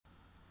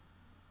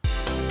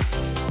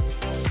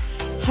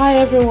Hi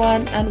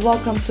everyone, and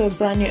welcome to a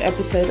brand new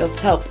episode of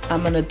Help,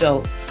 I'm an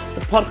Adult,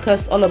 the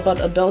podcast all about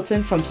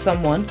adulting from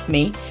someone,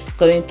 me,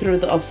 going through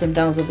the ups and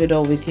downs of it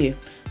all with you.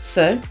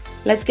 So,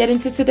 let's get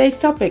into today's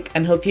topic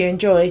and hope you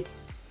enjoy.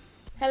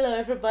 Hello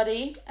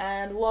everybody,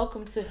 and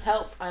welcome to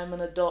Help, I'm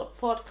an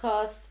Adult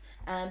podcast.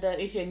 And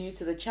if you're new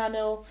to the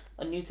channel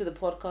or new to the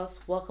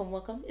podcast,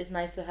 welcome. It's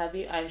nice to have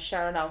you. I'm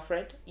Sharon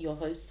Alfred, your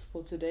host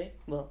for today.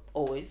 Well,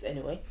 always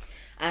anyway.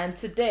 And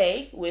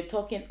today we're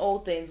talking all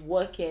things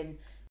working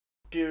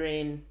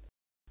during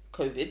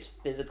COVID,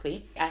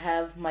 basically. I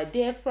have my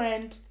dear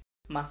friend,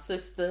 my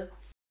sister,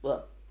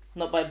 well,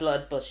 not by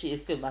blood, but she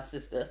is still my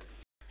sister,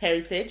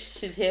 Heritage.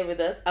 She's here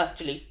with us.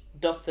 Actually,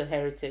 Dr.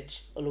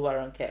 Heritage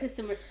Oluwaronke. Put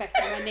some respect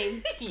on my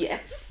name.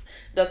 Yes,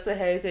 Dr.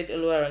 Heritage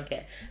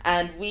Oluwaronke.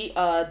 And we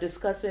are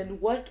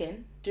discussing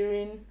working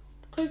during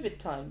COVID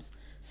times.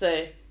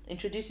 So,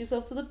 introduce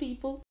yourself to the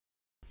people.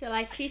 So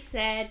like she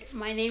said,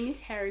 my name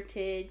is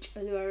Heritage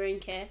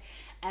Oluwaronke.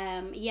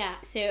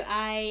 So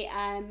I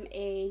am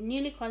a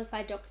newly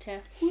qualified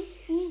doctor.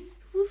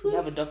 We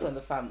have a doctor in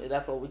the family.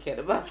 That's all we care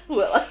about.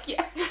 We're like,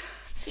 yes,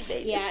 she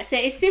made it. Yeah, so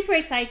it's super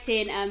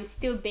exciting.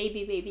 Still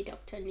baby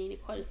doctor, newly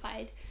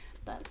qualified.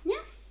 But yeah.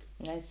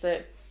 Nice.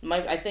 So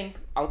I think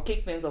I'll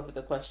kick things off with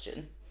a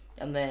question.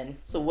 And then,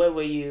 so where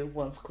were you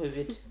once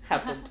COVID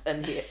happened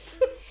and hit?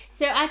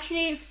 So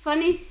actually,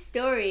 funny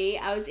story,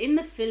 I was in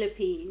the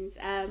Philippines.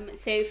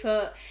 So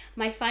for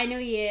my final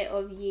year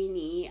of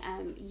uni,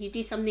 you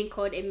do something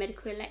called a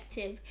medical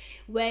elective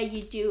where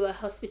you do a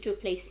hospital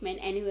placement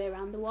anywhere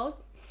around the world.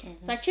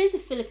 Mm-hmm. So I chose the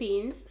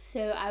Philippines.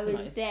 So I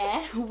was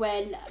there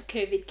when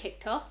COVID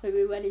kicked off and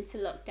we went into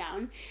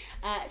lockdown.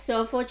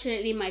 So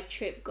unfortunately, my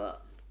trip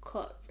got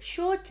cut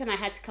short and I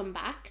had to come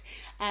back.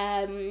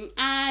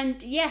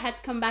 Had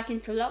to come back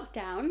into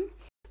lockdown.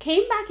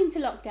 Came back into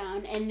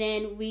lockdown, and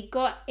then we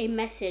got a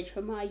message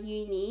from our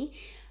uni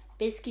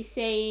basically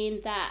saying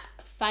that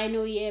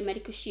final year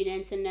medical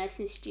students and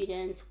nursing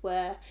students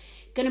were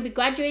going to be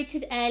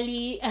graduated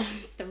early and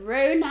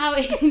thrown out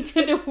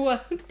into the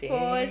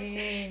workforce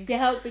to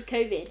help with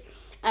COVID.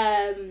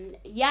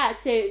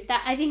 So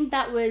that I think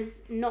that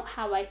was not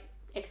how I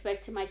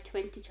expected my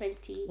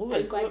 2020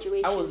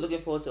 graduation. I was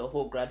looking forward to a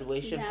whole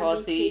graduation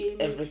party,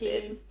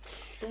 everything.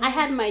 I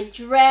had my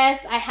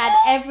dress, I had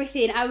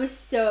everything. I was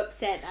so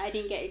upset that I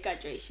didn't get a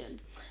graduation.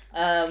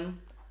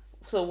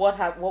 So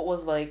what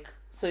was like,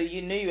 so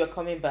you knew you were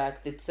coming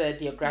back, they said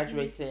you're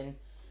graduating,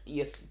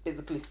 you're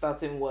basically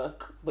starting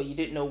work, but you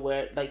didn't know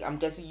where, like, I'm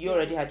guessing you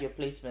already had your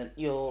placement,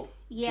 your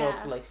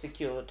job, like,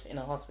 secured in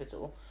a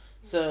hospital.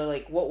 So,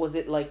 like, what was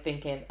it like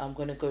thinking, I'm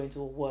going to go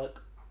into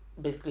work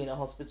basically in a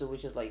hospital,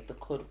 which is like the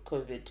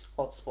COVID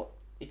hotspot,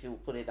 if you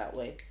put it that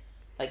way,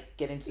 like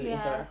getting to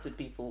interact with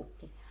people?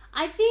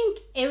 I think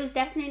it was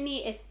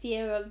definitely a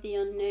fear of the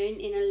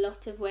unknown in a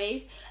lot of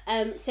ways.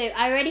 So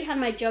I already had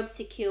my job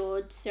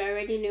secured, so I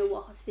already knew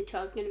what hospital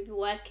I was going to be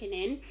working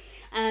in.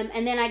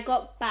 And then I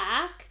got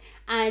back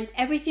and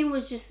everything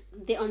was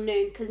just the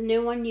unknown because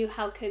no one knew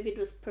how COVID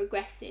was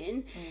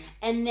progressing.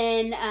 And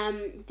then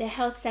the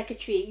health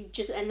secretary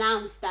just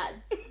announced that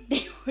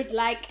they would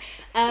like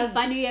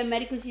final year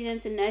medical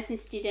students and nursing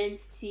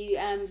students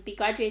to be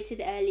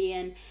graduated early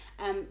and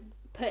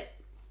put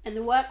in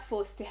the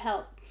workforce to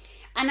help.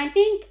 And I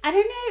don't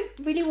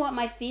know really what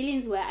my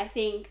feelings were. I don't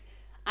think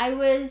I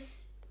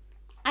was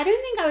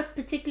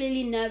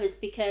particularly nervous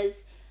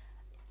because,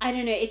 I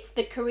don't know, it's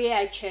the career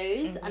I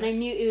chose and I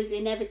knew it was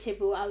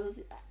inevitable. I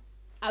was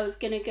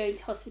going to go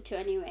into hospital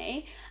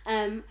anyway.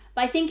 But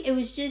I think it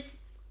was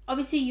just,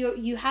 obviously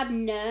you have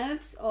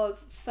nerves of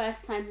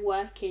first time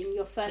working,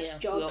 your first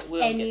job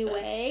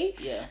anyway,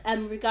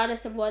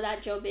 regardless of what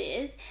that job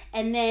is.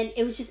 And then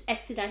it was just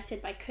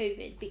expedited by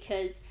COVID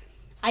because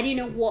I didn't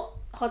know what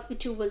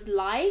hospital was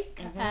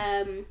like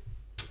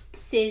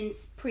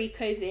since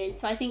pre-COVID.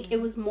 So I think it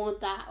was more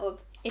that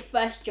of a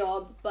first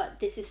job, but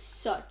this is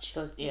such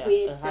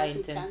weird high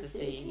circumstances.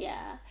 Intensity.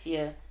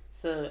 Yeah.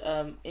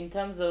 So in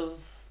terms of,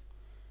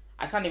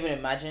 I can't even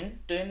imagine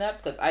doing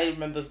that because I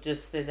remember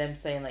just them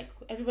saying like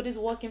everybody's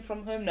working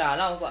from home now,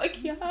 and I was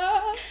like,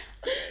 yes,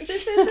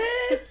 this is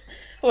it.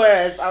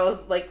 Whereas I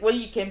was like, when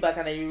you came back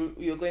and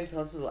you were going to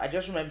hospital, I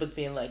just remembered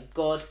being like,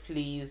 God,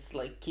 please,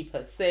 like, keep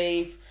her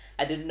safe.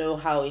 I didn't know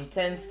how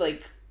intense,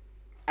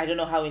 I don't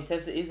know how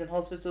intense it is in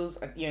hospitals.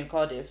 You're in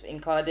Cardiff.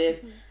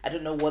 I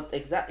don't know what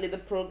exactly the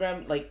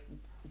program, like,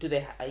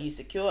 are you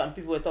secure? And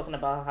people were talking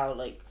about how,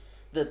 like,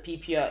 the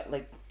PPR,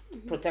 like,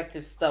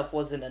 protective stuff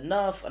wasn't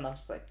enough. And I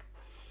was like,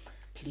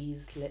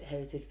 please let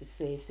Heritage be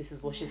safe. This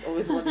is what she's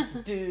always wanted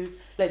to do.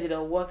 Let it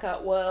all work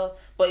out well.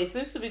 But it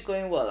seems to be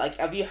going well. Like,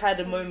 have you had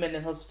a moment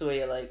in hospital where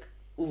you're like,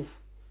 ooh,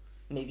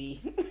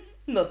 maybe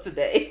not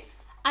today?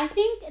 I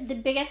think the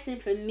biggest thing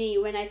for me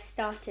when I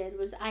started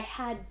was I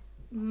had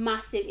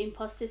massive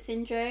imposter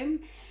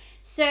syndrome.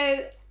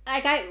 So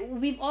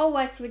we've all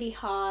worked really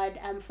hard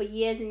for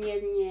years and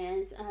years and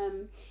years,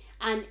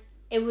 and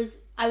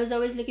I was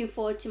always looking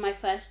forward to my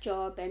first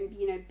job and,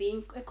 you know,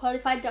 being a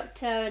qualified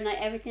doctor and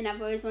like everything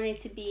I've always wanted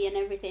to be and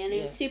everything, and it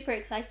was super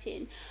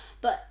exciting.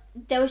 But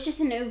there was just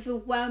an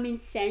overwhelming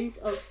sense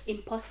of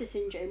imposter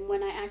syndrome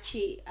when I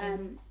actually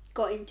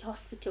got into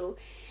hospital.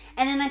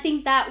 And then I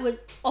think that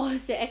was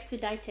also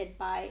expedited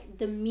by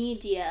the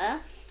media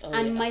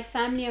and my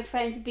family and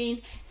friends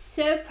being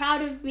so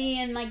proud of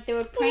me, and like they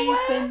were praying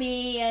for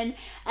me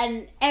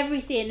and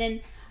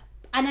everything.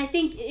 And I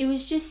think it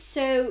was just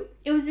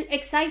it was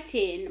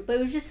exciting, but it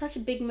was just such a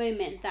big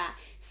moment that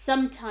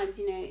sometimes,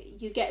 you know,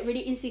 you get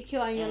really insecure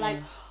and you're like,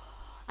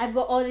 I've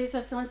got all this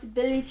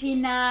responsibility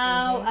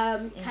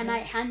now, can I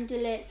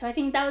handle it? So I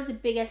think that was the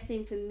biggest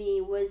thing for me,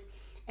 was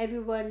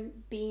everyone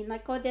being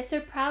like, oh, they're so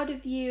proud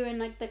of you, and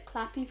like they're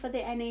clapping for the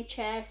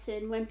NHS,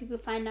 and when people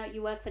find out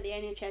you work for the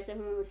NHS,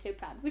 everyone was so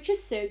proud, which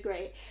is so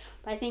great.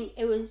 But I think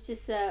it was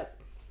just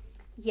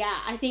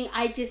I think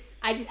I just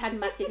had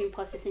massive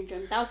imposter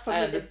syndrome. That was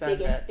probably the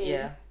biggest thing.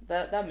 Yeah,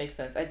 that makes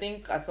sense. I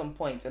think at some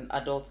point in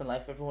adults in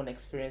life, everyone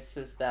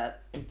experiences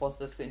that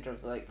imposter syndrome.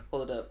 Like,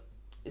 hold up,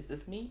 is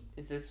this me?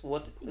 Is this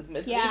what is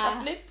meant to be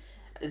happening?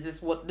 Is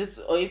this what this,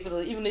 or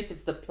even if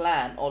it's the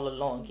plan all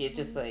along, you're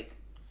just like,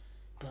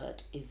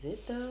 but is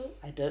it though?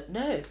 I don't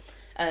know.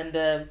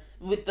 And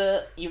with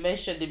you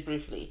mentioned it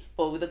briefly,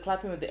 but with the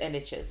clapping with the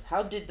NHS,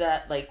 how did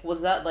that, like,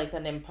 was that like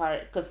an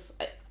empowering, because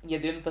you're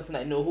the only person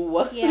I know who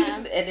works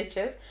in the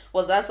NHS.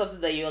 Was that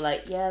something that you're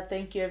like, yeah,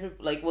 thank you,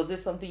 like, was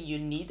this something you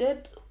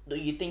needed? Do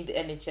you think the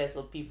NHS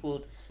or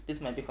people,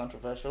 this might be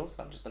controversial,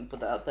 so I'm just going to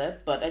put that out there,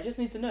 but I just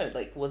need to know,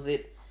 like, was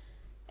it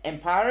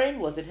empowering?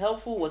 Was it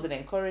helpful? Was it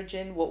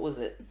encouraging? What was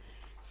it?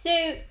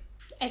 So,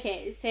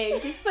 okay, so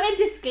just put a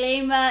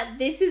disclaimer,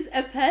 this is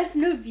a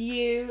personal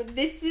view.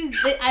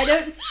 I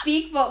don't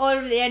speak for all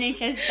of the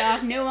NHS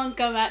staff. No one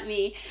come at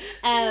me.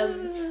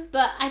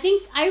 But I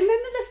think I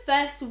remember the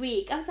first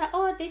week, I was like,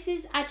 oh, this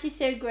is actually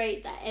so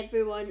great that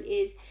everyone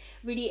is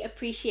really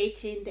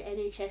appreciating the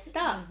NHS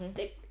staff.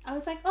 I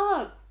was like,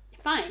 oh,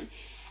 fine.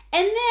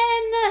 And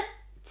then,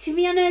 to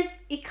be honest,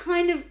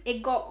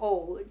 it got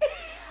old.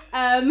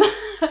 And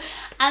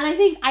I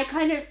think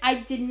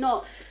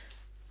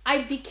I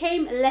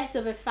became less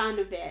of a fan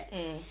of it.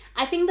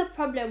 I think the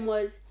problem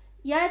was,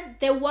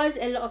 there was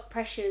a lot of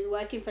pressures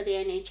working for the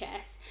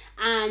NHS,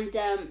 and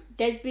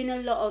there's been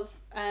a lot of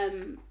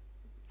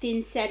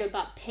things said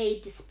about pay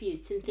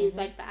disputes and things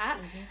like that.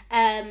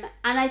 And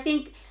I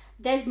think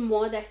there's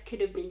more that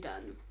could have been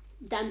done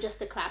than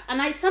just a clap. And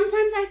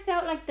sometimes I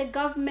felt like the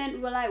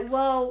government were like,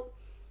 well,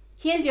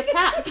 here's your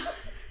clap.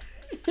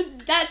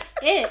 That's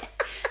it.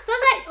 So I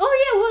was like, oh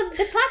yeah, well,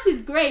 the clap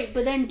is great,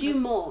 but then do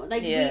more.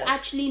 Like, we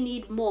actually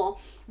need more.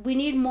 We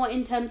need more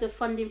in terms of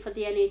funding for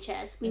the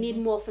NHS. We need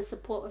more for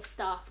support of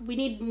staff. We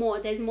need more.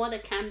 There's more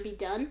that can be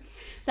done.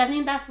 So I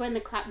think that's when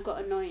the clap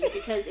got annoying,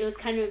 because it was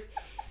kind of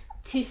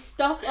to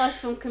stop us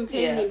from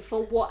complaining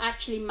for what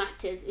actually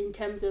matters in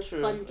terms of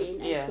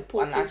funding and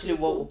supporting and actually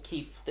people. what will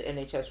keep the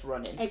NHS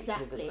running.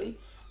 Exactly. Basically.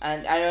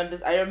 And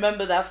I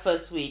remember that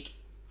first week,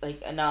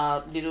 like, in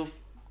our little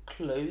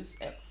close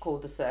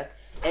cul-de-sac,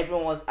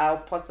 everyone was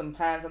out, pots and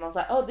pans, and I was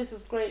like, oh, this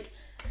is great.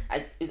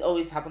 It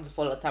always happens to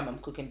fall at the time I'm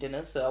cooking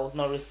dinner, so I was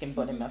not risking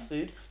burning my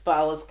food, but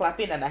I was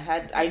clapping, and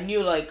I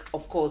knew, like,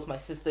 of course my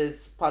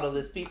sister's part of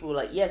this. People were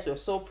like, yes, we're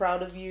so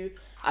proud of you.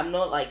 I'm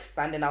not like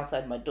standing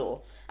outside my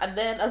door. And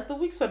then as the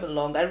weeks went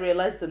along, I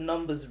realized the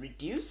numbers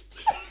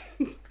reduced.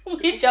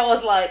 Which I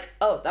was like,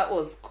 oh, that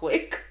was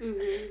quick.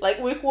 Like,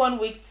 week 1,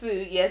 week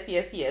 2, yes.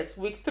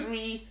 Week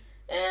 3,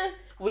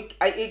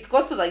 it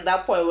got to like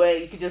that point where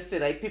you could just say,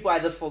 like, people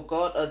either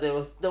forgot, or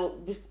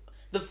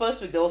the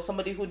first week there was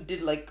somebody who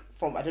did, like,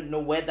 from, I don't know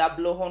where that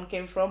blowhorn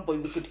came from,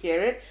 but we could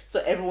hear it,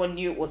 so everyone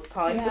knew it was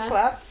time to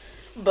clap.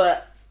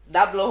 But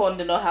that blowhorn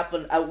did not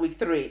happen at week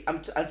 3,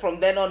 and from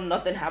then on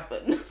nothing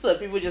happened. So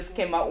people just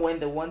came out when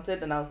they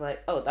wanted, and I was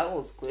like, oh, that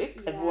was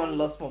quick. Everyone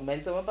lost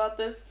momentum about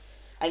this.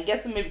 I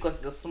guess maybe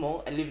because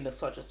I live in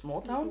such a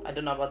small town. I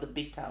don't know about the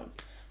big towns,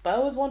 but I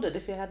always wondered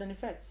if it had an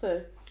effect.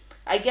 So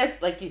I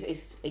guess, like,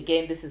 it's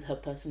again, this is her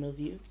personal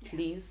view.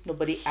 Please,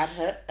 nobody add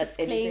her at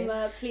anything.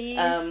 Disclaimer,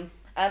 please.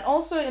 And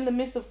also, in the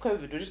midst of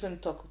COVID, we're just going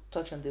to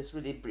touch on this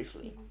really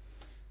briefly.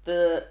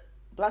 The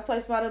Black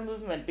Lives Matter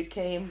movement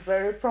became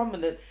very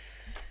prominent,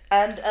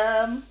 and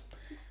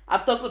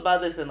I've talked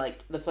about this in,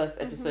 like, the first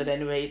episode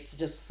anyway, to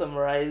just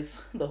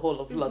summarize the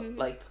whole of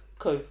like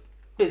COVID,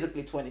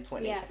 basically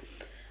 2020. Yeah.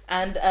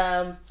 And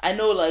I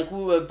know, like,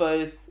 we were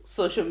both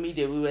social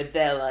media, we were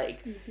there,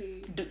 like,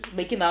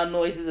 making our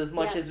noises as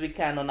much as we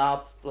can on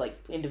our, like,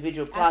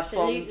 individual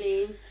platforms.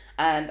 Absolutely.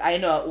 And I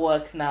know at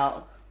work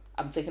now,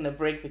 I'm taking a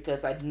break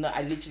because I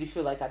literally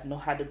feel like I've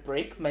not had a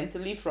break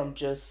mentally from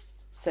just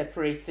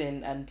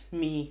separating and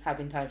me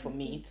having time for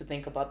me to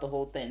think about the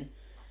whole thing.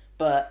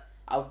 But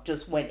I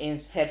just went in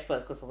head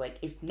first because I was like,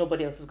 if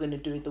nobody else is going to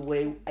do it the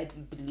way I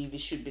believe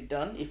it should be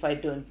done, if I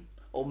don't,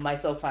 or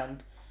myself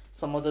and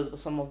some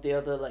of the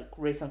other, like,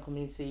 race and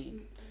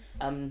community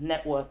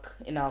network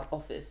in our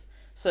office.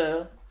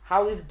 So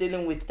how is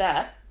dealing with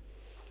that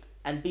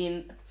and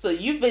being so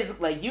you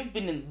basically like you've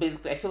been in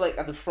basically I feel like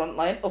at the front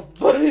line of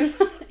both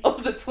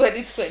of the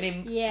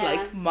 2020 Yeah.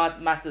 like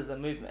matters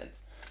and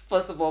movements.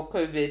 First of all,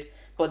 COVID,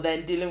 but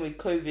then dealing with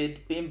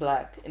COVID, being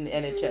black in the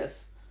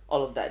NHS,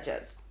 all of that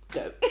jazz.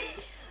 Go.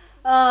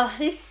 Oh,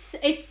 this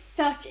is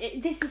such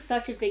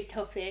a big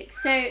topic.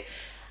 So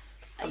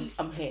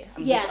I'm here.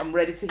 Yeah. I'm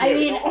ready to I hear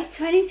mean, it all.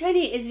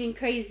 2020 has been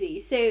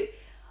crazy. So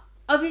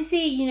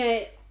obviously, you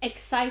know,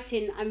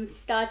 exciting. I'm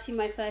starting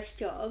my first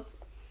job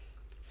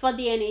for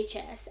the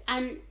NHS,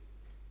 and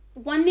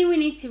one thing we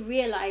need to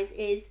realize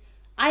is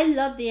I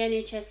love the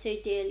NHS so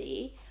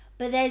dearly,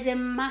 but there's a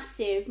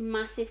massive,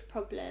 massive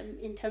problem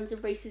in terms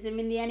of racism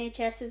in the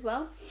NHS as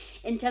well,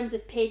 in terms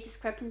of pay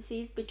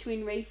discrepancies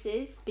between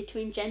races,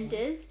 between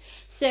genders.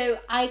 So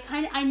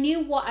I knew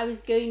what I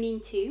was going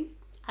into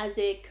as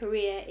a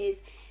career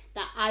is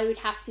that I would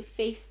have to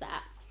face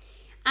that.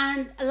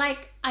 And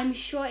like I'm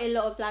sure a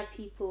lot of black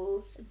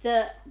people,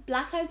 the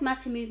Black Lives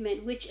Matter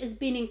movement, which has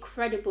been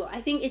incredible,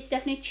 I think it's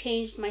definitely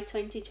changed my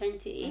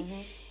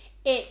 2020.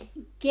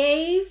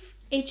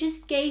 It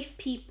just gave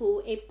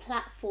people a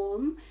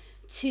platform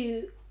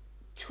to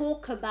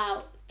talk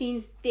about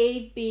things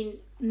they've been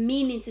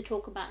meaning to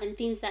talk about and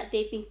things that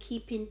they've been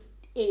keeping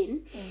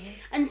in.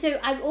 And so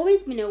I've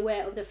always been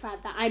aware of the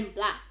fact that I'm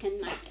black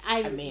and like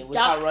I'm We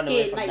dark can't run away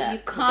skinned, from like that. you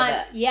Look at can't,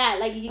 that. yeah,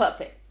 like you,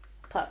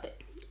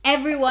 Puppet.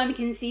 everyone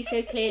can see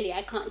so clearly.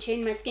 I can't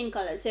change my skin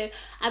color. So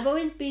I've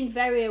always been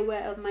very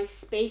aware of my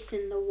space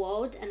in the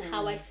world and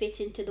how I fit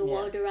into the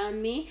world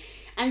around me.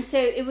 And so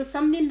it was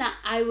something that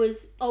I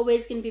was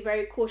always going to be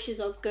very cautious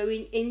of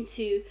going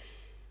into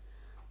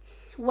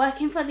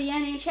working for the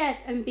NHS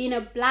and being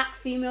a black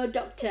female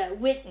doctor,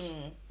 which,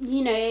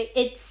 you know,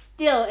 it's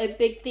still a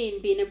big thing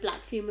being a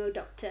black female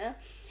doctor.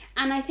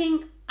 And I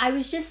think I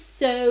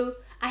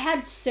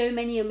had so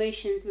many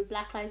emotions with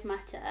Black Lives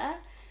Matter.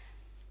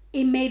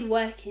 It made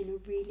working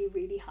really,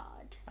 really hard.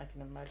 I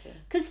can imagine.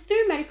 Because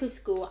through medical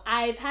school,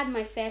 I've had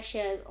my fair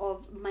share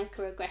of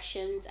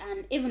microaggressions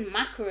and even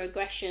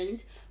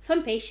macroaggressions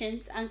from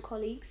patients and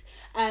colleagues.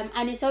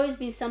 And it's always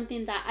been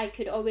something that I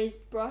could always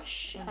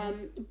brush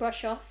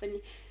off.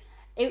 And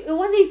it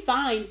wasn't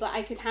fine, but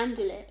I could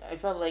handle it. I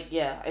felt like,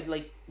 I'd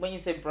like, when you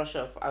say brush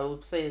off, I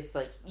would say it's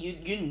like,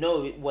 you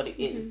know what it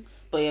is,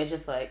 but you're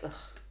just like, ugh,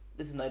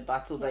 this is no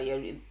battle that you're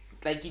in.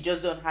 Like, you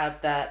just don't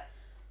have that,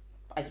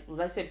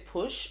 would I say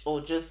push,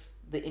 or just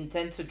the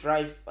intent to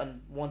drive and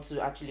want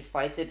to actually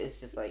fight it. It's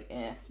just like,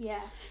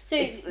 Yeah. So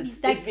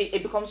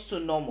it becomes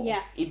too normal.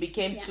 Yeah. It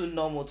became too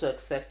normal to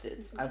accept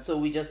it. And so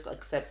we just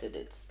accepted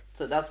it.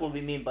 So that's what we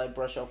mean by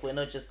brush off. We're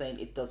not just saying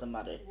it doesn't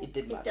matter. It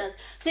did matter. It does.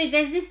 So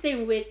there's this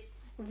thing with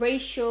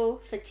racial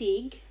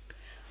fatigue,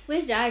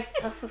 which I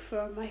suffer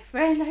from, my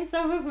friend. I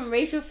suffer from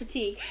racial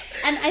fatigue.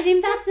 And I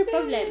think that's the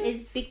problem,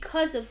 is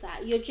because of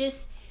that.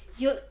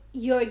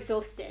 You're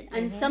exhausted.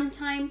 And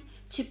sometimes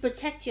to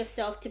protect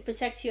yourself, to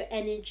protect your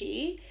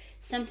energy,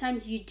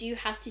 sometimes you do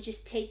have to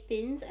just take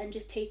things and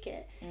just take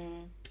it.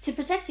 To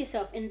protect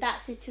yourself in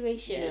that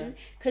situation.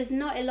 Because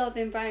not a lot of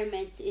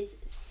environment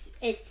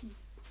it's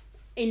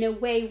in a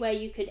way where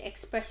you could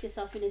express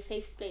yourself in a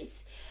safe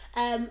space.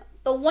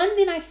 But one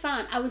thing I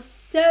found, I was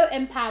so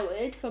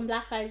empowered from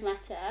Black Lives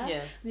Matter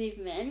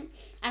movement,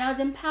 and I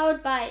was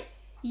empowered by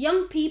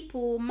young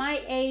people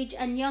my age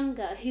and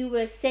younger who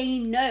were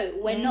saying, no,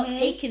 we're not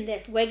taking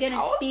this, we're going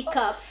to speak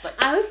up.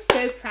 I was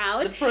so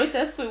proud. The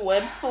protest we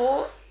went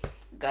for,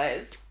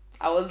 guys,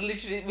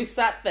 we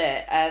sat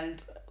there,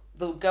 and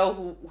the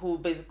girl who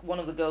basically, one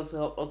of the girls who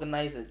helped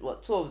organize it,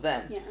 two of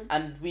them,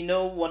 and we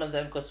know one of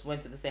them because we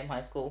went to the same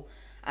high school,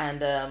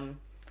 and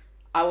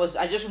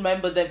I just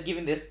remember them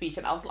giving their speech,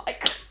 and I was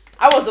like,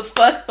 I was the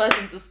first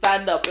person to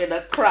stand up in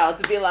a crowd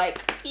to be like,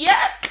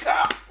 yes,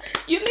 girl,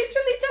 you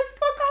literally just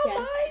spoke our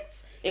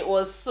minds. It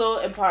was so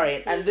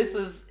empowering. And this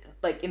was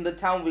like in the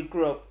town we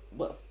grew up,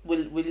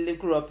 we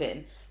grew up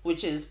in,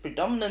 which is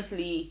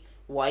predominantly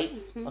white,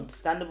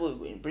 understandable,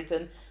 we're in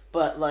Britain,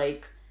 but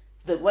like,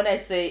 when I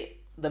say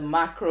the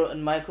macro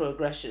and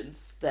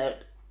microaggressions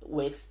that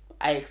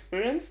I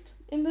experienced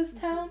in this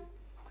town,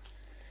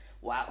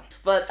 wow.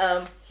 But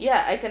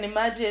I can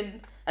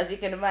imagine, as you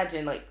can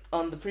imagine, like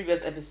on the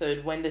previous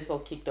episode when this all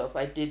kicked off,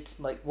 I did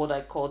like what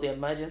I call the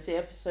emergency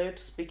episode,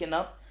 speaking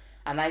up,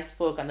 and I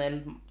spoke, and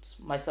then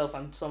myself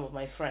and some of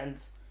my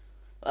friends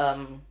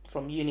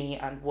from uni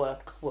and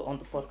work were on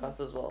the podcast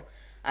as well,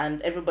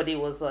 and everybody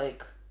was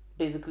like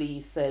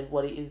basically said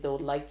what it is they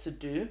would like to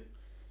do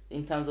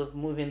in terms of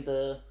moving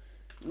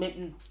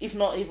if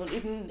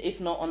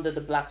not under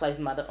the Black Lives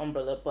Matter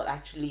umbrella, but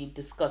actually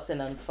discussing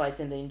and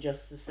fighting the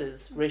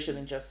injustices, racial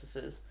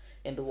injustices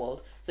in the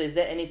world. So is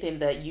there anything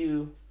that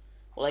you,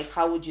 like,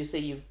 how would you say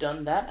you've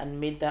done that and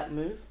made that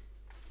move?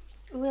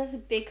 Well, that's a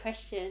big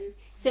question.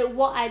 So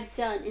what I've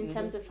done in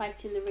terms of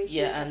fighting the racial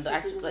Yeah, and injustice in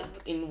actually, the like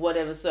world. in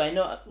whatever. So I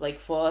know, like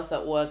for us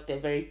at work, they're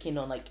very keen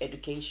on like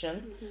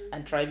education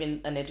and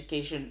driving an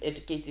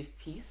educative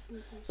piece.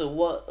 So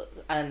what?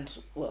 And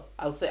well,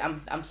 I'll say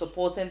I'm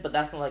supporting, but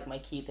that's not like my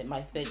key thing.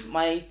 My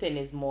thing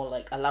is more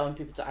like allowing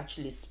people to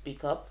actually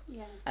speak up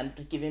Yeah. and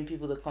giving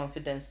people the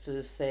confidence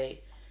to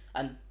say.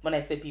 And when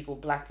I say people,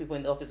 black people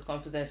in the office,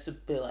 confidence to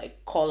be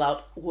like call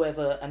out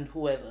whoever and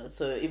whoever.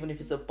 So even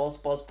if it's a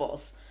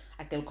boss,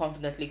 I can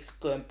confidently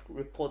go and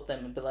report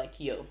them and be like,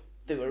 yo,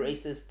 they were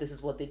racist. This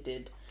is what they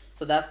did.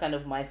 So that's kind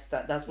of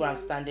that's where I'm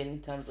standing in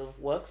terms of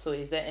work. So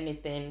is there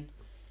anything?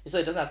 So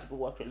it doesn't have to be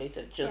work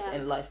related, just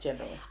in life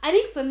general. I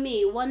think for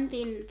me, one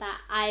thing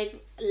that I've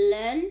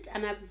learned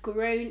and I've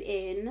grown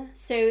in,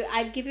 so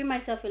I've given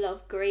myself a lot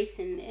of grace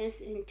in this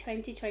in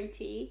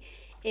 2020,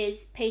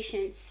 is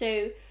patience.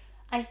 So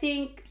I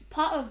think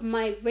part of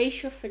my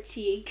racial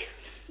fatigue,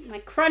 my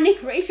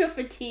chronic racial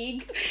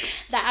fatigue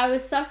that I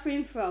was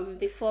suffering from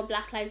before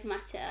Black Lives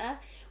Matter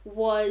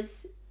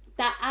was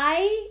that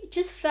I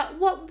just felt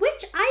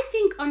which I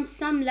think on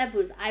some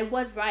levels I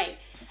was right.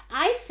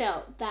 I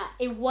felt that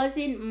it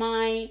wasn't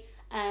my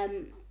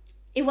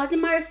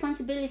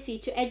responsibility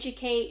to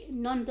educate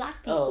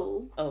non-black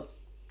people.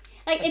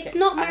 Like, it's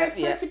not my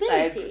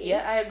responsibility.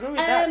 I agree with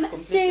that completely.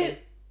 So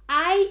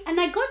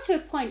I got to a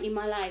point in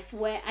my life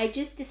where I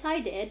just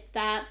decided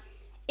that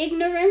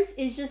ignorance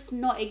is just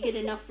not a good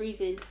enough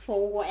reason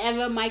for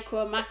whatever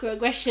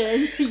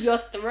macroaggression you're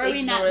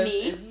throwing at me.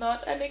 Ignorance is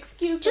not an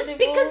excuse just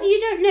anymore. because you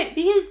don't know.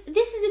 Because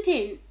this is the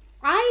thing.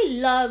 I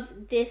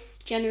love this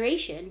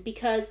generation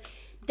because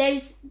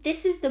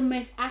this is the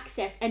most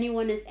access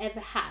anyone has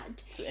ever had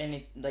to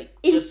any to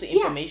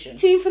information.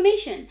 To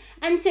information.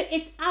 And so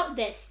it's out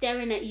there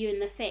staring at you in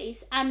the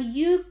face, and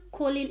you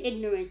calling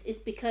ignorance is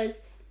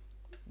because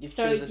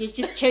you've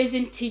just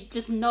chosen to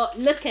just not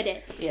look at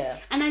it. Yeah.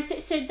 And I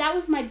said, so that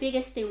was my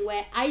biggest thing,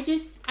 where I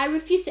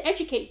refused to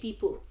educate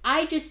people.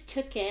 I just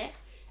took it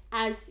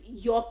as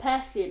your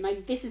person,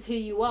 like, this is who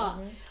you are,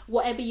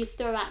 whatever you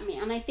throw at me.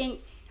 And I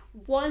think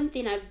one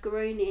thing I've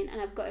grown in and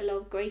I've got a lot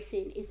of grace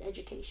in is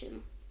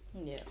education.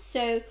 Yeah.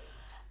 So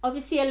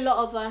obviously a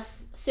lot of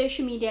us,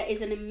 social media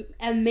is an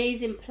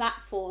amazing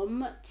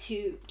platform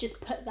to just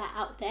put that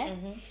out there.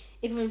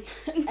 Even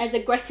as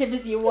aggressive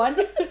as you want,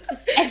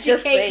 just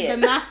educate the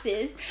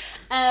masses.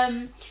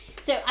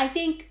 So I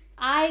think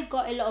I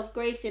got a lot of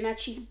grace in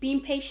actually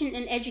being patient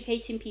and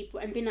educating people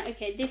and being like,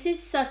 okay, this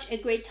is such a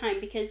great time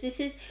because this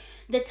is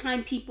the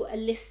time people are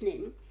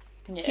listening.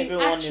 Yeah, to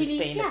everyone actually, is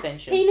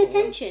paying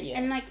attention.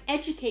 And like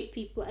educate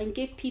people and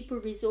give people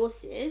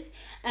resources.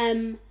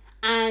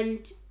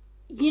 And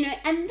you know,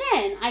 and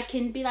then I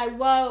can be like,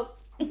 well,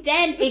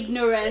 then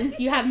ignorance,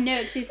 you have no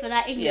excuse for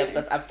that ignorance. Yeah,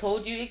 because I've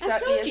told you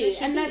exactly.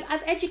 And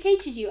I've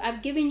educated you.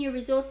 I've given you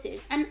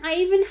resources, and I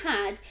even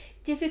had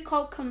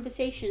difficult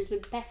conversations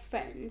with best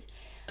friends.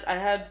 I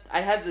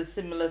had this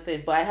similar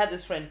thing, but I had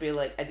this friend be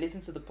like, I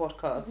listened to the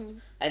podcast,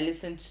 I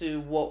listened to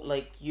what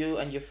like you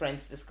and your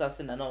friends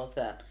discussing and all of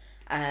that,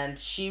 and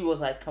she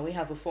was like, can we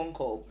have a phone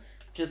call?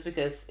 Just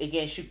because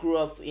again, she grew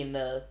up in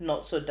a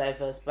not so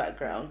diverse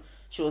background.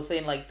 She was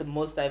saying like the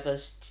most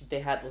diverse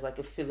they had was like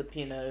a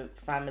Filipino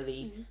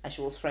family, and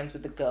she was friends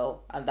with the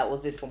girl, and that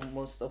was it for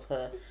most of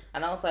her.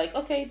 And I was like,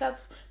 okay,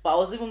 but I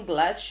was even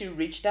glad she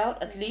reached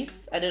out at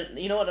least. I didn't,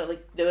 you know what,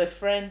 like they were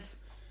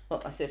friends.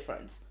 Well, I say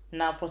friends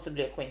now,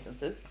 possibly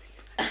acquaintances,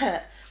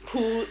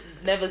 who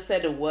never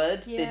said a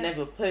word. Yeah. They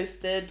never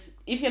posted.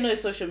 If you're not a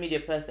social media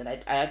person,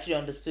 I actually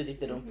understood if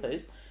they don't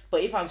post.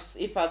 But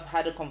if I've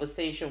had a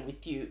conversation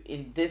with you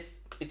in this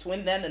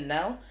between then and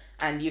now,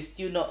 and you've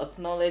still not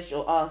acknowledged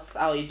or asked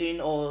how you're doing,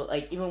 or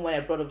like even when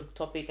I brought up the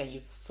topic and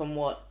you've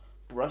somewhat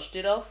brushed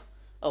it off,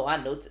 I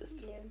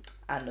noticed. Yeah.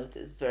 I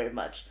noticed very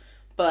much.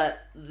 But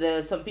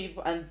there's some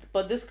people,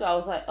 but this girl, I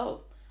was like,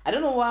 I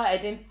don't know why I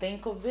didn't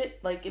think of it,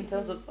 like in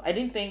terms of, I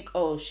didn't think,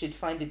 she'd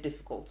find it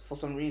difficult for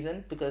some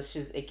reason, because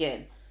she's,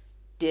 again,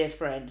 dear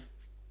friend,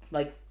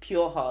 like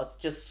pure heart,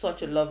 just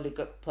such a lovely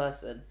good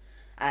person.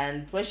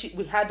 And when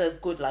we had a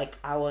good like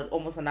hour,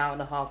 almost an hour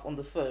and a half on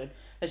the phone,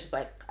 and she's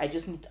like,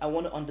 I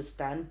want to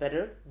understand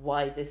better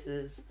why this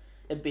is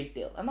a big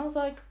deal. And I was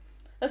like,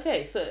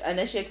 okay. So, and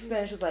then she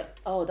explained, she was like,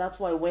 that's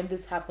why when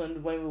this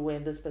happened, when we were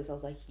in this place, I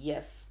was like,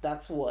 yes,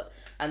 that's what.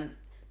 And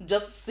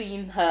just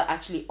seeing her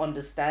actually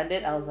understand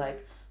it, I was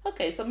like,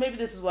 okay, so maybe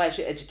this is why I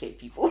should educate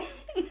people.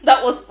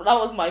 that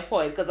was my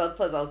point, because at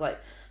first I was like,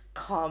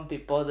 can't be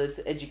bothered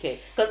to educate,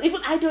 because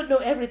even I don't know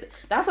everything.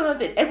 That's another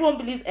thing. Everyone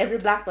believes every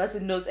black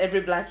person knows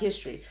every black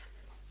history.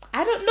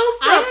 I don't know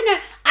stuff. I don't know.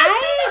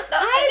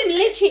 I'm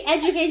literally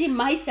educating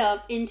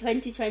myself in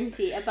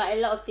 2020 about a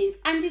lot of things.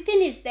 And the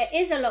thing is, there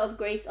is a lot of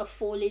grace of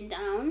falling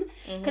down,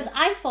 because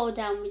I fall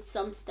down with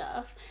some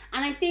stuff.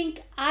 And I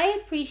think I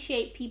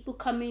appreciate people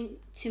coming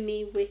to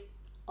me with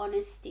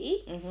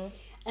honesty.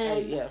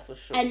 Yeah, for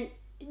sure. And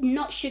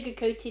not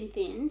sugarcoating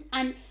things.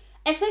 And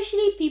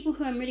especially people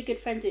who I'm really good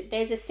friends with,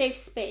 there's a safe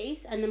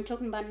space, and I'm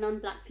talking about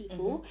non-black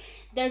people.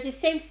 There's a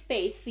safe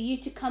space for you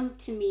to come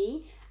to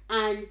me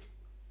and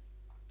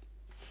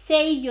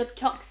say you're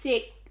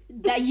toxic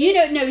that you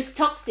don't know is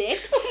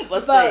toxic.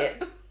 But say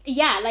it.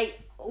 Yeah, like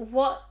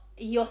what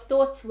your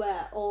thoughts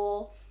were,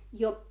 or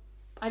your,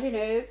 I don't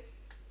know,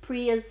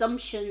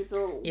 pre-assumptions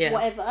or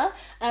whatever,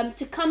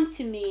 to come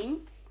to me,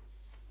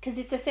 because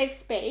it's a safe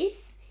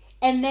space,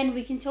 and then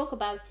we can talk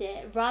about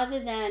it, rather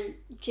than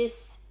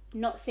just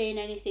not saying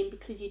anything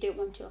because you don't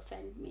want to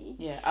offend me.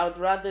 Yeah, I would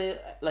rather,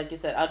 like you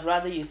said, I'd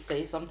rather you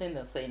say something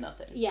than say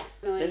nothing. Yeah.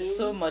 There's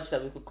so much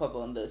that we could cover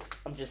on this.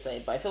 I'm just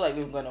saying, but I feel like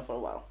we've been going on for a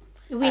while.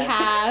 We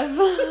have.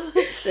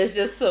 There's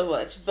just so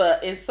much.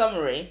 But in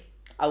summary,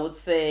 I would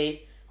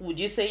say, would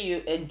you say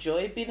you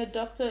enjoy being a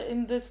doctor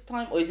in this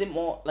time? Or is it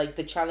more like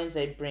the challenge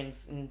that it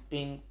brings in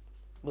being,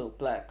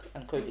 black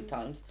and COVID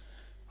times?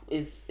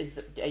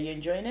 Are you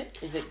enjoying it?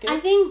 Is it good? I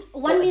think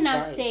one thing I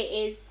would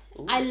say is,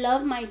 I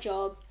love my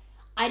job.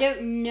 I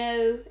don't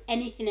know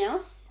anything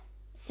else.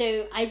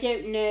 So I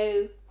don't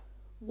know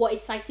what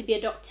it's like to be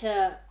a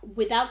doctor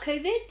without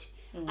COVID.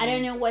 I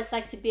don't know what it's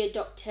like to be a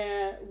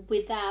doctor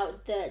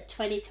without the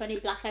 2020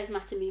 Black Lives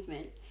Matter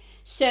movement.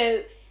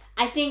 So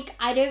I think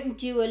I don't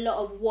do a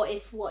lot of what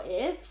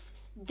ifs.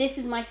 This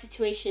is my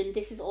situation.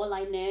 This is all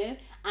I know.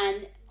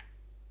 And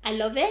I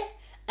love it.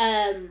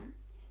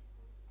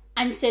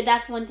 And so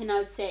that's one thing I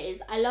would say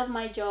is I love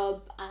my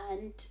job,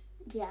 and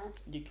yeah.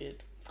 You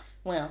could.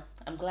 Well,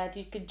 I'm glad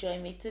you could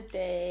join me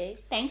today.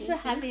 Thanks for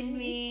having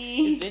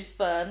me. It's been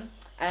fun.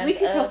 And, we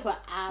could talk for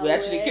hours. We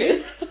actually could.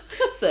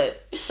 So,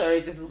 sorry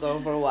if this is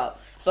going for a while.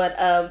 But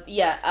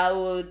I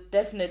would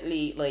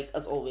definitely, like,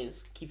 as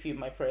always, keep you in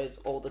my prayers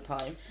all the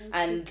time.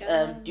 And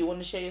do you want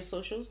to share your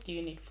socials? Do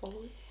you need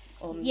followers?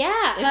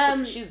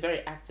 Yeah. She's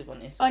very active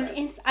on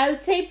Instagram. I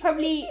would say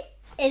probably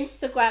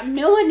Instagram.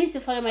 No one needs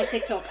to follow my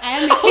TikTok. I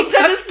am a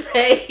TikTok. I was gonna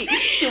say,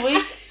 should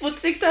we put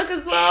TikTok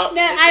as well?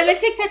 No, I'm a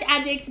TikTok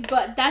addict,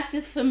 but that's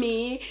just for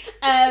me.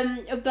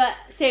 But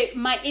so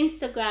my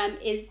Instagram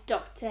is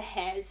Dr.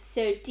 Hez.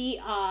 So DR_HEZ.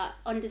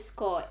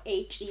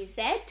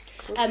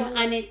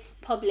 And it's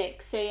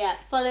public. So yeah,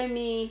 follow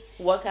me.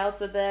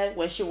 Workouts are there.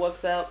 When she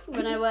works out.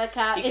 When I work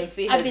out, you can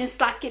see I've been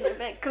slacking a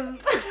bit because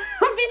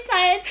I've been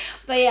tired.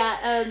 But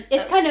yeah,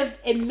 it's kind of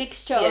a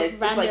mixture of random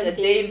it's like a things.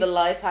 day in the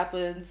life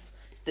happens.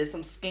 There's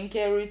some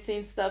skincare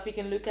routine stuff you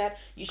can look at.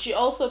 She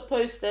also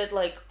posted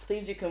like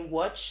things you can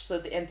watch, so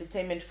the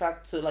entertainment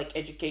fact to like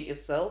educate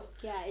yourself.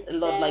 Yeah, it's a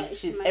lot. there. Like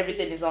it's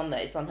everything feed. is on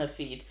there. It's on her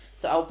feed.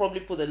 So I'll probably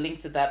put a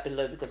link to that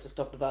below because we've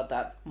talked about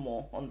that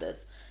more on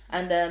this.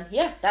 And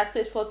that's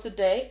it for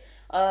today.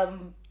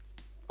 Other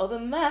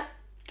than that,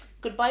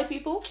 goodbye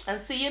people,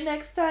 and see you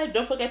next time.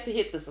 Don't forget to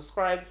hit the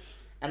subscribe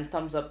and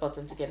thumbs up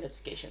button to get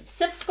notifications.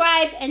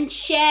 Subscribe and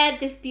share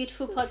this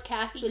beautiful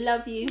podcast. We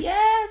love you.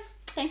 Yes.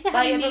 Thanks for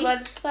having me. Bye,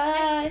 everyone.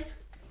 Bye.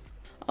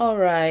 All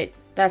right.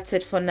 That's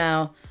it for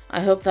now. I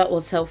hope that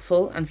was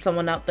helpful and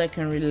someone out there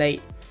can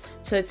relate.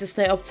 So to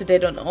stay up to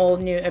date on all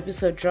new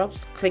episode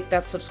drops, click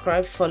that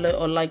subscribe, follow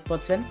or like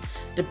button,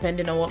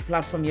 depending on what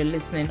platform you're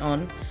listening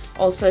on.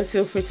 Also,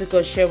 feel free to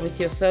go share with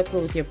your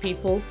circle, with your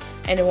people,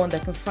 anyone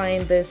that can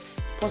find this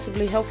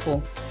possibly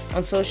helpful.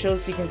 On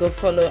socials, you can go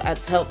follow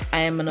at Help I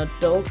Am an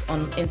Adult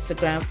on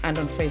Instagram and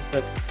on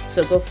Facebook.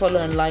 So go follow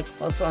and like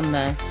us on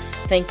there.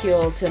 Thank you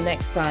all till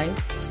next time.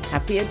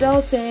 Happy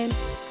adulting!